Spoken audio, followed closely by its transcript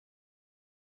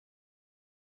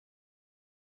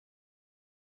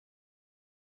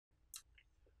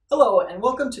Hello and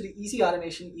welcome to the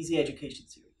EZAutomation EZEducation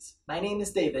series. My name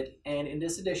is David, and in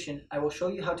this edition I will show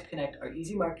you how to connect our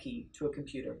EZMarquee to a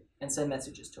computer and send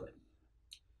messages to it.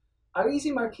 Our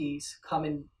EZMarquees come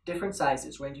in different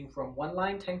sizes ranging from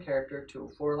 1-line 10 character to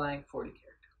 4-line 40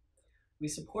 character. We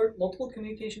support multiple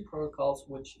communication protocols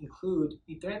which include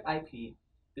Ethernet IP,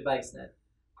 DeviceNet,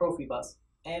 Profibus,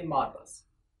 and Modbus.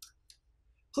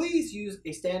 Please use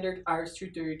a standard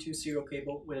RS-232 serial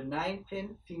cable with a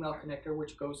 9-pin female connector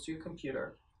which goes to your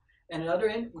computer, and another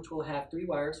end which will have 3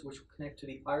 wires which will connect to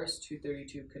the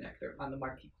RS-232 connector on the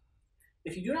marquee.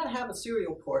 If you do not have a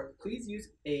serial port, please use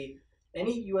any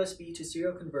USB to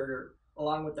serial converter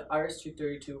along with the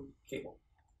RS-232 cable.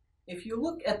 If you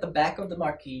look at the back of the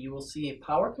marquee, you will see a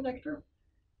power connector,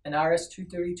 an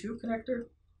RS-232 connector,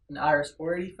 an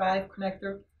RS-485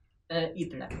 connector, and an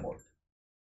Ethernet port.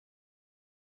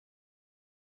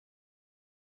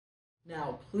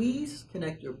 Now please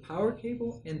connect your power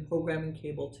cable and programming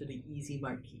cable to the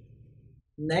EZMarquee.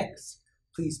 Next,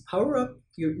 please power up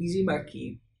your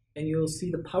EZMarquee and you will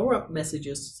see the power up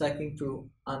messages cycling through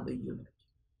on the unit.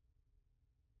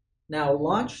 Now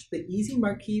launch the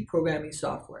EZMarquee programming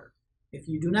software. If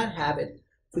you do not have it,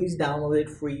 please download it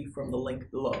free from the link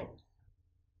below.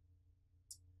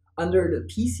 Under the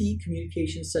PC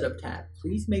Communication Setup tab,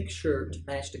 please make sure to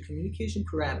match the communication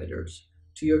parameters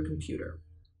to your computer.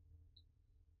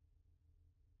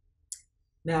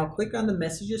 Now click on the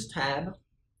Messages tab.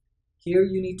 Here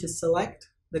you need to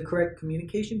select the correct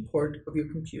communication port of your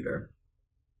computer.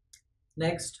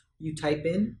 Next, you type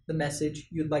in the message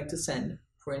you'd like to send,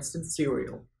 for instance,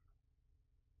 serial.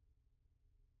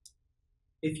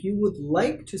 If you would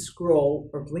like to scroll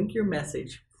or blink your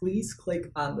message, please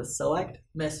click on the Select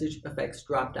Message Effects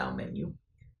drop-down menu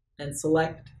and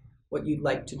select what you'd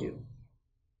like to do.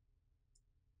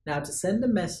 Now to send the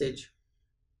message,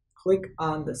 click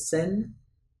on the Send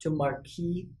to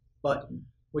Marquee button,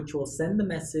 which will send the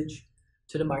message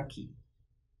to the marquee.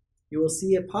 You will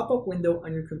see a pop-up window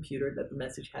on your computer that the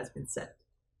message has been sent.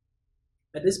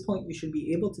 At this point, you should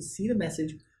be able to see the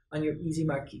message on your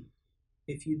EZMarquee.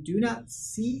 If you do not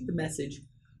see the message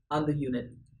on the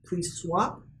unit, please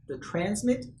swap the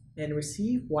transmit and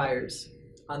receive wires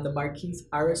on the marquee's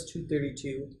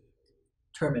RS-232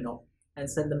 terminal and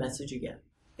send the message again.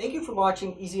 Thank you for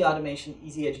watching EZAutomation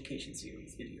EZEducation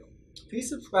series video. Please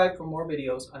subscribe for more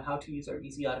videos on how to use our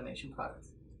EZAutomation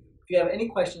products. If you have any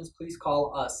questions, please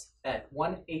call us at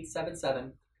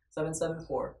 1-877-774-3279.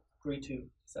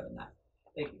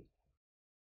 Thank you.